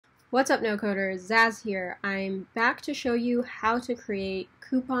What's up, no coders? Zaz here. I'm back to show you how to create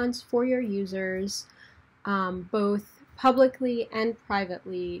coupons for your users, both publicly and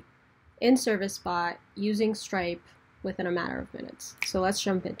privately in ServiceBot using Stripe within a matter of minutes. So let's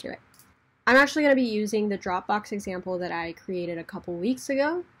jump into it. I'm actually going to be using the Dropbox example that I created a couple weeks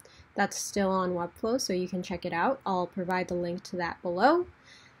ago. That's still on Webflow, so you can check it out. I'll provide the link to that below.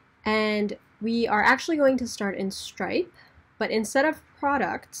 And we are actually going to start in Stripe. But instead of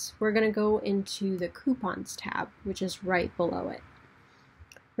products, we're going to go into the coupons tab, which is right below it.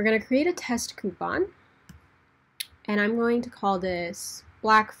 We're going to create a test coupon, and I'm going to call this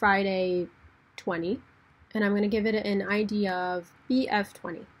Black Friday 20, and I'm going to give it an ID of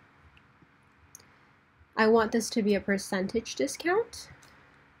BF20. I want this to be a percentage discount,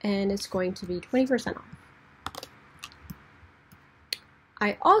 and it's going to be 20% off.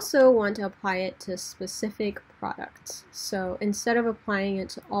 I also want to apply it to specific products. So instead of applying it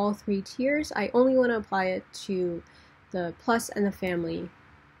to all three tiers, I only want to apply it to the Plus and the Family.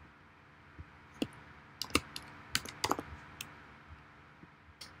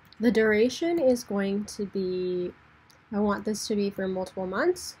 The duration is going to be, I want this to be for multiple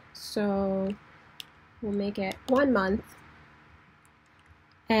months, so we'll make it 1 month.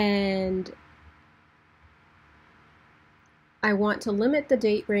 And I want to limit the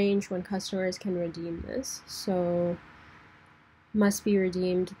date range when customers can redeem this. So must be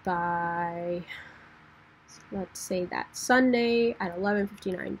redeemed by, let's say that Sunday at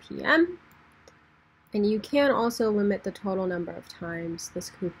 11:59 p.m. And you can also limit the total number of times this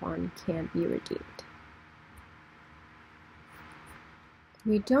coupon can be redeemed.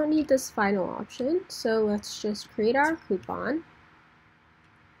 We don't need this final option, so let's just create our coupon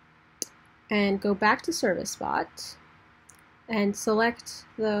and go back to ServiceBot and select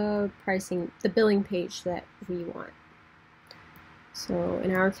the billing page that we want. So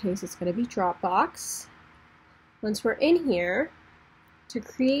in our case, it's going to be Dropbox. Once we're in here, to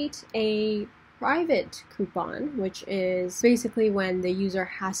create a private coupon, which is basically when the user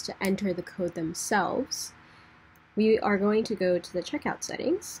has to enter the code themselves, we are going to go to the checkout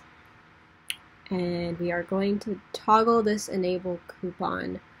settings, and we are going to toggle this enable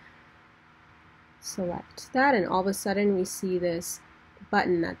coupon. Select that, and all of a sudden we see this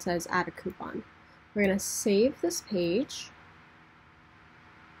button that says add a coupon. We're going to save this page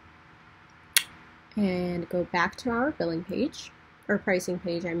and go back to our billing page, or pricing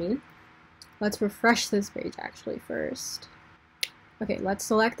page, I mean. Let's refresh this page actually first. Okay, let's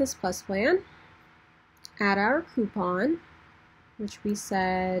select this Plus plan, add our coupon, which we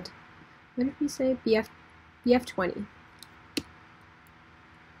said, what did we say? BF20.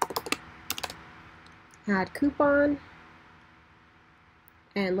 Add coupon,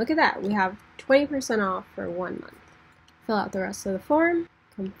 and look at that, we have 20% off for 1 month. Fill out the rest of the form,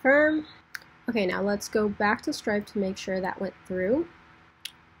 confirm. Okay, now let's go back to Stripe to make sure that went through.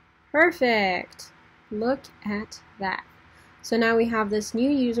 Perfect! Look at that. So now we have this new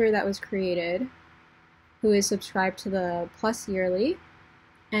user that was created who is subscribed to the Plus yearly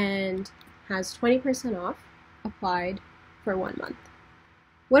and has 20% off applied for 1 month.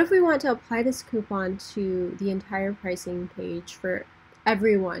 What if we want to apply this coupon to the entire pricing page for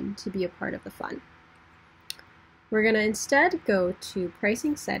everyone to be a part of the fun? We're going to instead go to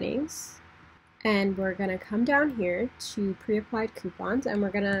pricing settings, and we're going to come down here to pre-applied coupons, and we're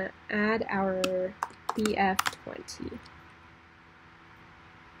going to add our BF20.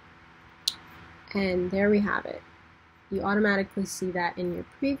 And there we have it. You automatically see that in your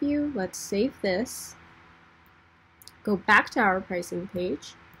preview. Let's save this. Go back to our pricing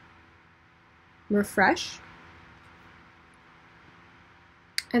page. Refresh,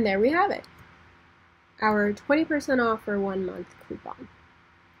 and there we have it, our 20% off for 1 month coupon.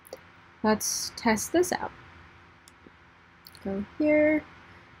 Let's test this out. Go here,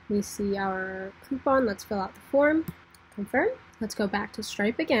 we see our coupon. Let's fill out the form, confirm. Let's go back to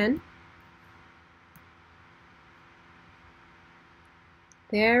Stripe again.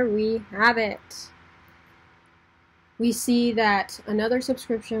 There we have it. We see that another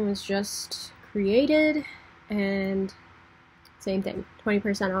subscription was just created, and same thing,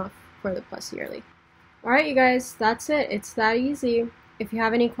 20% off for the Plus yearly. Alright you guys, that's it. It's that easy. If you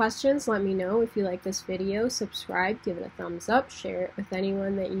have any questions, let me know. If you like this video, subscribe, give it a thumbs up, share it with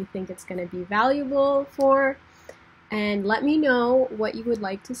anyone that you think it's going to be valuable for, and let me know what you would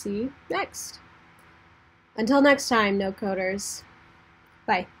like to see next. Until next time, no coders.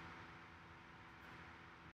 Bye.